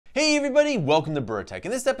Hey everybody, welcome to Bura.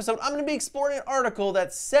 In this episode, I'm going to be exploring an article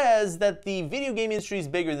that says that the video game industry is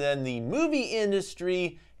bigger than the movie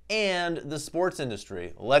industry and the sports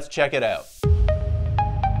industry. Let's check it out.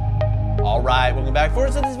 Alright, welcome back. Before I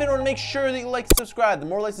start this video, I want to make sure that you like and subscribe. The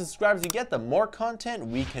more likes and subscribers you get, the more content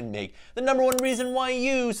we can make. The number one reason why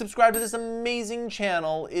you subscribe to this amazing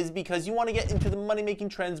channel is because you want to get into the money-making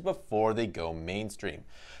trends before they go mainstream.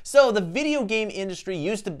 So the video game industry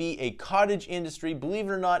used to be a cottage industry. Believe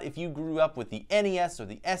it or not, if you grew up with the NES or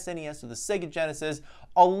the SNES or the Sega Genesis,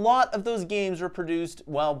 a lot of those games were produced,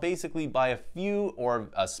 well, basically by a few or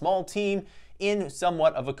a small team in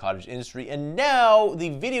somewhat of a cottage industry. And now the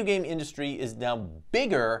video game industry is now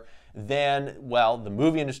bigger than, well, the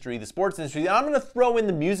movie industry, the sports industry, and I'm gonna throw in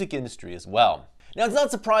the music industry as well. Now, it's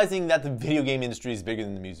not surprising that the video game industry is bigger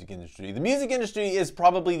than the music industry. The music industry is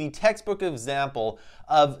probably the textbook example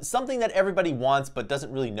of something that everybody wants but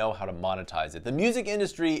doesn't really know how to monetize it. The music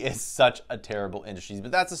industry is such a terrible industry,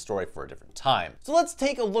 but that's a story for a different time. So let's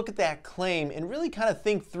take a look at that claim and really kind of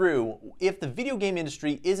think through if the video game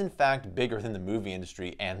industry is in fact bigger than the movie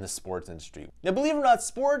industry and the sports industry. Now, believe it or not,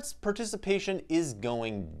 sports participation is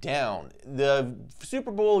going down. The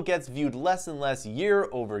Super Bowl gets viewed less and less year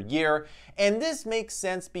over year, and this makes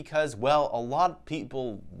sense because, well, a lot of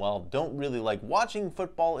people, well, don't really like watching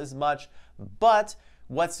football as much, but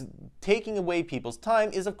what's taking away people's time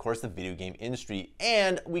is, of course, the video game industry,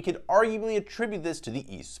 and we could arguably attribute this to the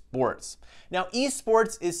esports. Now,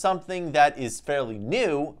 esports is something that is fairly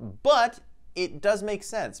new, but it does make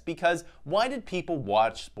sense, because why did people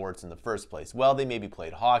watch sports in the first place? Well, they maybe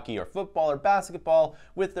played hockey or football or basketball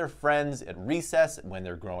with their friends at recess when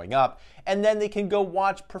they're growing up, and then they can go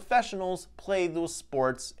watch professionals play those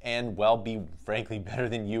sports and, well, be frankly better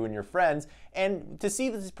than you and your friends. And to see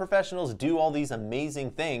these professionals do all these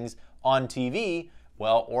amazing things on TV,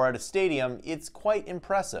 well, or at a stadium, it's quite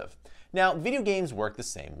impressive. Now, video games work the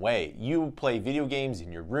same way. You play video games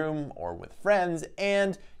in your room or with friends,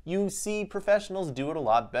 and you see professionals do it a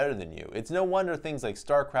lot better than you. It's no wonder things like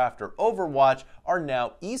StarCraft or Overwatch are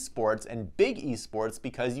now esports, and big esports,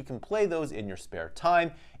 because you can play those in your spare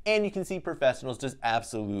time, and you can see professionals just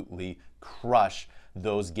absolutely crush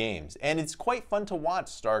those games. And it's quite fun to watch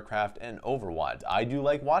StarCraft and Overwatch. I do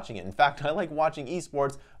like watching it. In fact, I like watching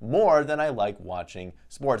esports more than I like watching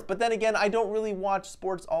sports. But then again, I don't really watch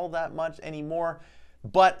sports all that much anymore.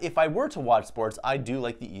 But if I were to watch sports, I do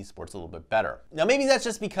like the esports a little bit better. Now, maybe that's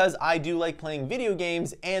just because I do like playing video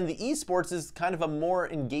games, and the esports is kind of a more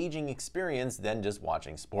engaging experience than just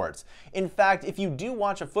watching sports. In fact, if you do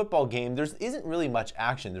watch a football game, there isn't really much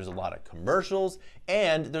action. There's a lot of commercials,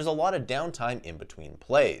 and there's a lot of downtime in between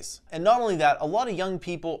plays. And not only that, a lot of young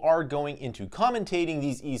people are going into commentating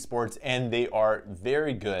these esports, and they are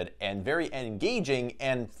very good and very engaging,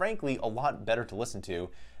 and frankly, a lot better to listen to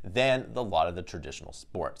than a lot of the traditional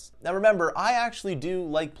sports. Now remember, I actually do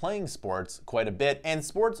like playing sports quite a bit, and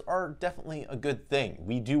sports are definitely a good thing.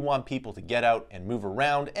 We do want people to get out and move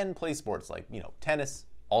around and play sports like, tennis,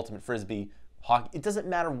 ultimate frisbee, hockey. It doesn't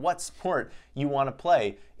matter what sport you want to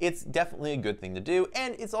play. It's definitely a good thing to do,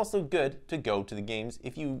 and it's also good to go to the games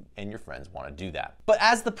if you and your friends want to do that. But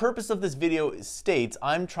as the purpose of this video states,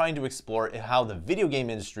 I'm trying to explore how the video game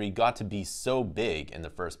industry got to be so big in the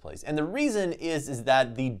first place. And the reason is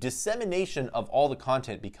that the dissemination of all the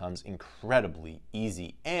content becomes incredibly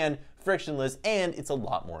easy and frictionless, and it's a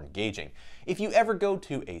lot more engaging. If you ever go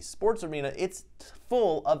to a sports arena, it's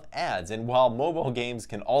full of ads, and while mobile games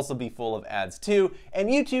can also be full of ads too, and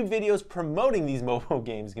YouTube videos promoting these mobile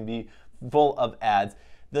games can be full of ads,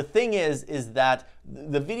 the thing is that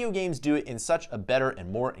the video games do it in such a better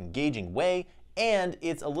and more engaging way, and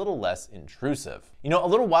it's a little less intrusive. A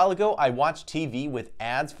little while ago, I watched TV with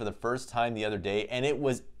ads for the first time the other day, and it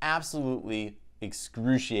was absolutely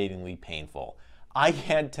excruciatingly painful. I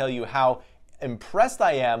can't tell you how impressed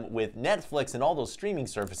I am with Netflix and all those streaming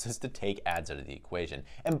services to take ads out of the equation.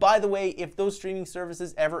 And by the way, if those streaming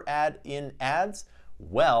services ever add in ads,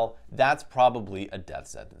 well, that's probably a death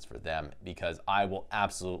sentence for them, because I will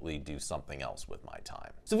absolutely do something else with my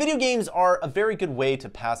time. So video games are a very good way to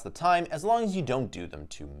pass the time as long as you don't do them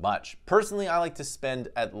too much. Personally, I like to spend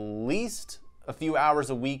at least a few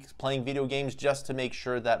hours a week playing video games just to make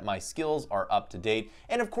sure that my skills are up to date.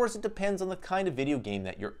 And of course, it depends on the kind of video game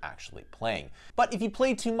that you're actually playing. But if you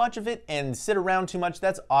play too much of it and sit around too much,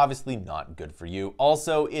 that's obviously not good for you.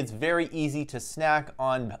 Also, it's very easy to snack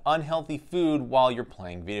on unhealthy food while you're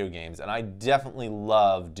playing video games. And I definitely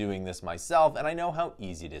love doing this myself, and I know how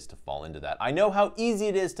easy it is to fall into that. I know how easy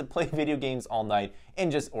it is to play video games all night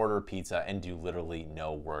and just order pizza and do literally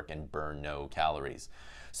no work and burn no calories.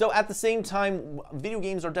 So at the same time, video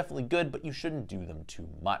games are definitely good, but you shouldn't do them too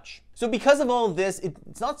much. So because of all of this,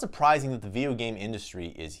 it's not surprising that the video game industry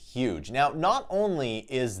is huge. Now, not only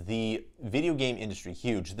is the video game industry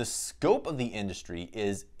huge, the scope of the industry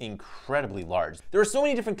is incredibly large. There are so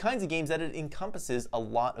many different kinds of games that it encompasses a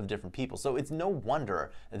lot of different people. So it's no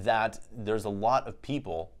wonder that there's a lot of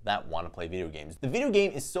people that want to play video games. The video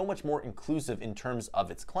game is so much more inclusive in terms of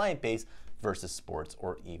its client base versus sports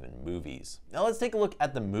or even movies. Now let's take a look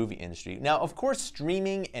at the movie industry. Now, of course,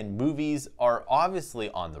 streaming and movies are obviously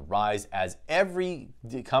on the rise as every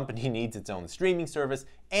company needs its own streaming service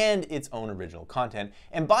and its own original content.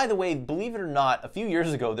 And by the way, believe it or not, a few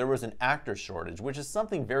years ago there was an actor shortage, which is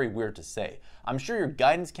something very weird to say. I'm sure your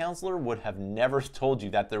guidance counselor would have never told you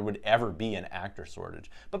that there would ever be an actor shortage.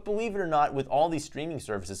 But believe it or not, with all these streaming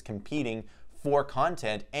services competing for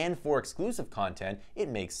content and for exclusive content, it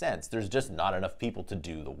makes sense. There's just not enough people to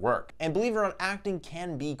do the work. And believe it or not, acting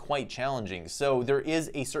can be quite challenging. So there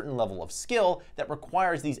is a certain level of skill that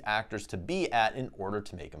requires these actors to be at in order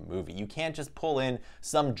to make a movie. You can't just pull in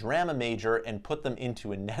some drama major and put them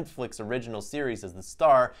into a Netflix original series as the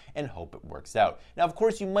star and hope it works out. Now, of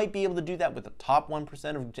course, you might be able to do that with the top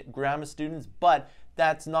 1% of drama students, but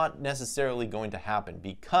that's not necessarily going to happen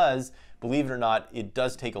because, believe it or not, it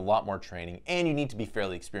does take a lot more training and you need to be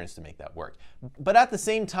fairly experienced to make that work. But at the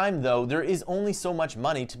same time though, there is only so much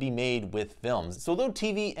money to be made with films. So though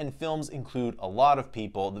TV and films include a lot of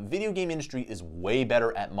people, the video game industry is way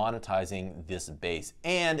better at monetizing this base.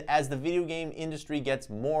 And as the video game industry gets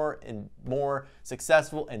more and more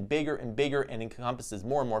successful and bigger and encompasses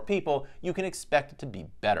more and more people, you can expect it to be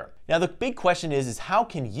better. Now the big question is how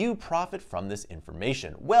can you profit from this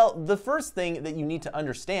information? Well, the first thing that you need to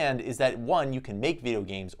understand is that one, you can make video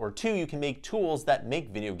games, or two, you can make tools that make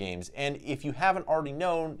video games. And if you haven't already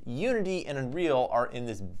known, Unity and Unreal are in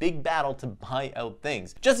this big battle to buy out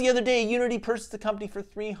things. Just the other day, Unity purchased the company for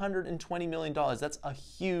 $320 million. That's a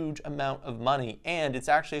huge amount of money, and it's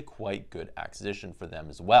actually a quite good acquisition for them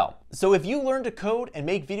as well. So if you learn to code and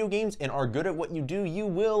make video games and are good at what you do, you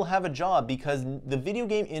will have a job because the video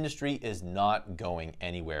game industry is not going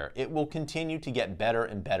anywhere. It will continue to get better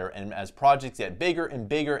and better, and as projects get bigger and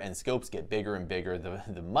bigger and scopes get bigger and bigger,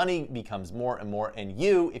 the money becomes more and more, and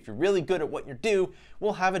you, if you're really good at what you do,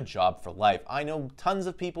 will have a job for life. I know tons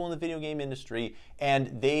of people in the video game industry,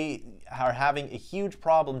 and they are having a huge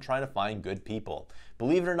problem trying to find good people.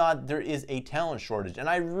 Believe it or not, there is a talent shortage, and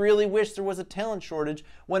I really wish there was a talent shortage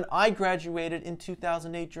when I graduated in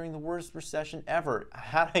 2008 during the worst recession ever.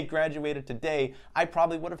 Had I graduated today, I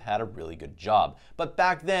probably would have had a really good job. But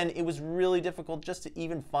back then, it was really difficult just to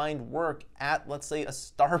even find work at, let's say, a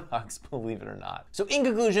Starbucks, believe it or not. So in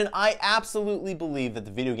conclusion, I absolutely believe that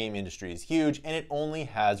the video game industry is huge, and it only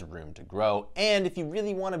has room to grow. And if you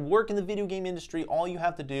really want to work in the video game industry, all you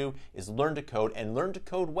have to do is learn to code, and learn to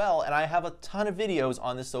code well. And I have a ton of videos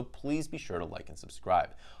on this, so please be sure to like and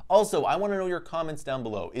subscribe. Also, I want to know your comments down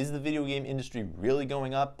below. Is the video game industry really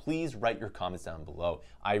going up? Please write your comments down below.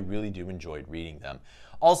 I really do enjoy reading them.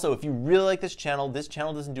 Also, if you really like this channel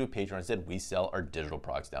doesn't do a Patreon. Instead, we sell our digital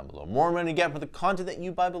products down below. More money to get for the content that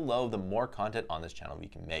you buy below, the more content on this channel we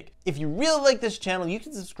can make. If you really like this channel, you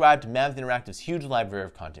can subscribe to Mammoth Interactive's huge library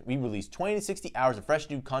of content. We release 20 to 60 hours of fresh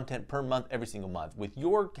new content per month every single month. With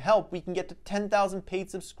your help, we can get to 10,000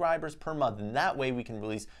 paid subscribers per month, and that way we can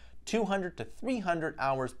release 200 to 300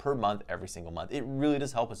 hours per month every single month. It really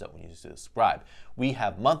does help us out when you subscribe. We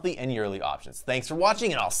have monthly and yearly options. Thanks for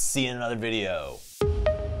watching, and I'll see you in another video.